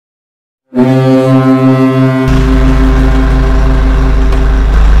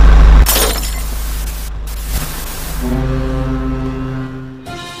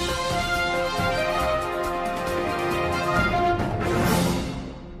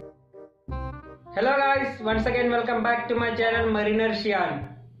Hello guys, once again welcome back to my channel Mariner Shian.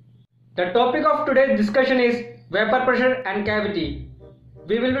 The topic of today's discussion is vapor pressure and cavity.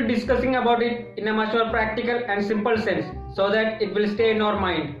 We will be discussing about it in a much more practical and simple sense so that it will stay in our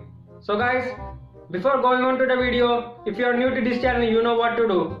mind. So guys, before going on to the video, if you are new to this channel, you know what to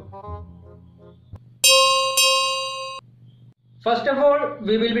do. First of all,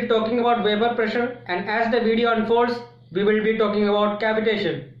 we will be talking about vapor pressure, and as the video unfolds, we will be talking about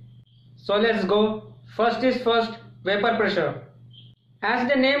cavitation. So let's go. First is first, vapor pressure. As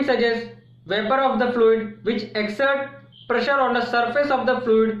the name suggests, vapor of the fluid which exert pressure on the surface of the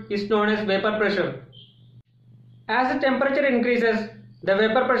fluid is known as vapor pressure. As the temperature increases, the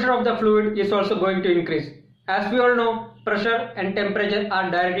vapor pressure of the fluid is also going to increase. As we all know, pressure and temperature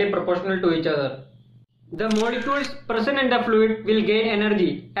are directly proportional to each other. The molecules present in the fluid will gain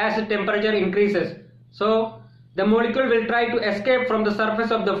energy as the temperature increases. So, the molecule will try to escape from the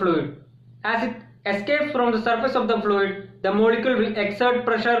surface of the fluid. As it escapes from the surface of the fluid, the molecule will exert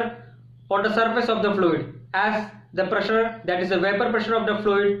pressure on the surface of the fluid. As the pressure, that is the vapor pressure of the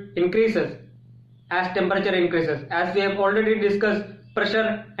fluid, increases as temperature increases. As we have already discussed,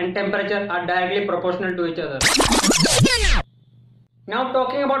 pressure and temperature are directly proportional to each other. Now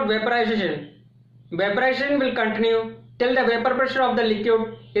talking about vaporization. Vaporization will continue till the vapor pressure of the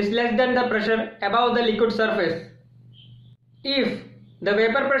liquid is less than the pressure above the liquid surface. If the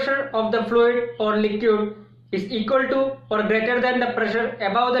vapor pressure of the fluid or liquid is equal to or greater than the pressure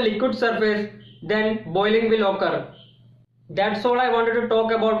above the liquid surface, then boiling will occur. That's all I wanted to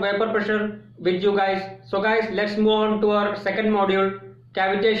talk about vapor pressure with you guys. So guys, let's move on to our second module,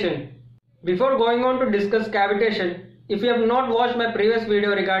 cavitation. Before going on to discuss cavitation, if you have not watched my previous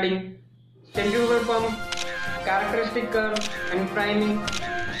video regarding centrifugal pump, characteristic curve and priming,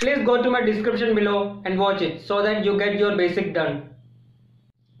 please go to my description below and watch it so that you get your basic done.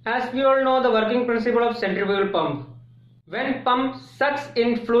 As we all know the working principle of centrifugal pump. When pump sucks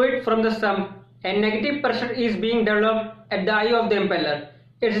in fluid from the sump, a negative pressure is being developed at the eye of the impeller.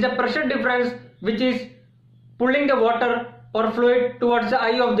 It's the pressure difference which is pulling the water or fluid towards the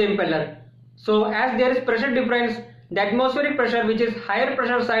eye of the impeller. So as there is pressure difference, the atmospheric pressure, which is higher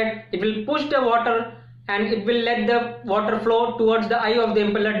pressure side, it will push the water and it will let the water flow towards the eye of the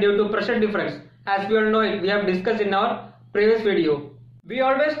impeller due to pressure difference. As we all know it, we have discussed in our previous video. We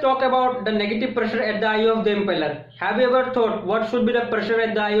always talk about the negative pressure at the eye of the impeller. Have you ever thought what should be the pressure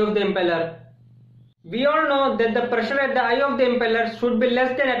at the eye of the impeller? We all know that the pressure at the eye of the impeller should be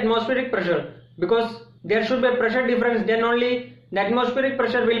less than atmospheric pressure, because there should be a pressure difference, then only the atmospheric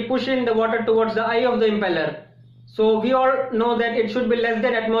pressure will push in the water towards the eye of the impeller. So we all know that it should be less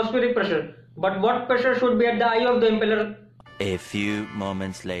than atmospheric pressure. But what pressure should be at the eye of the impeller? A few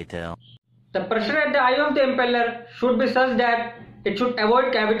moments later. The pressure at the eye of the impeller should be such that it should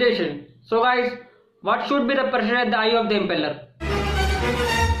avoid cavitation. So guys, what should be the pressure at the eye of the impeller?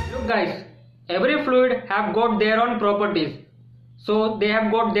 Look guys, every fluid have got their own properties. So they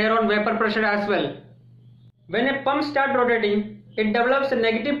have got their own vapor pressure as well. When a pump starts rotating, it develops a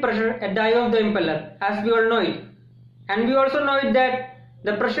negative pressure at the eye of the impeller, as we all know it. And we also know it that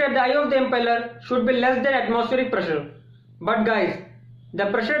the pressure at the eye of the impeller should be less than atmospheric pressure. But guys, the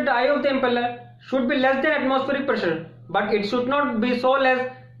pressure at the eye of the impeller should be less than atmospheric pressure, but it should not be so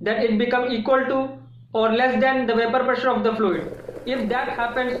less that it becomes equal to or less than the vapor pressure of the fluid. If that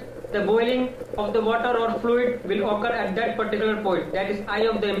happens, the boiling of the water or fluid will occur at that particular point, that is eye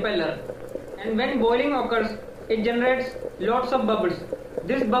of the impeller. And when boiling occurs, it generates lots of bubbles.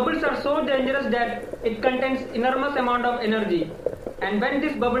 These bubbles are so dangerous that it contains enormous amount of energy. And when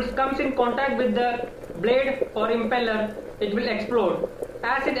these bubbles comes in contact with the blade or impeller, it will explode.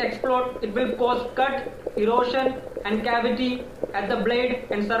 As it explodes, it will cause cut, erosion and cavity at the blade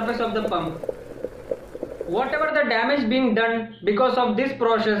and surface of the pump. Whatever the damage being done because of this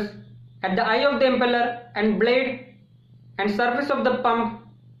process at the eye of the impeller and blade and surface of the pump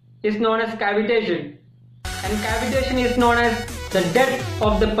is known as cavitation. And cavitation is known as the death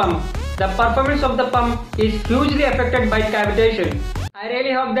of the pump. The performance of the pump is hugely affected by cavitation. I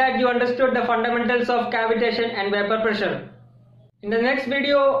really hope that you understood the fundamentals of cavitation and vapor pressure. In the next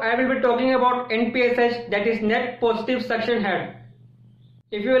video, I will be talking about NPSH, that is net positive suction head.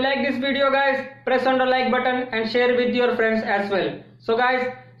 If you like this video guys, press on the like button and share with your friends as well. So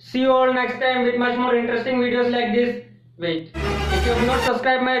guys, see you all next time with much more interesting videos like this. Wait, if you have not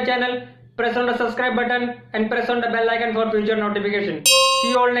subscribed my channel, press on the subscribe button and press on the bell icon for future notification. See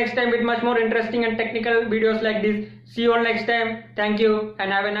you all next time with much more interesting and technical videos like this. See you all next time. Thank you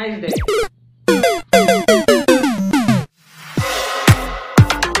and have a nice day.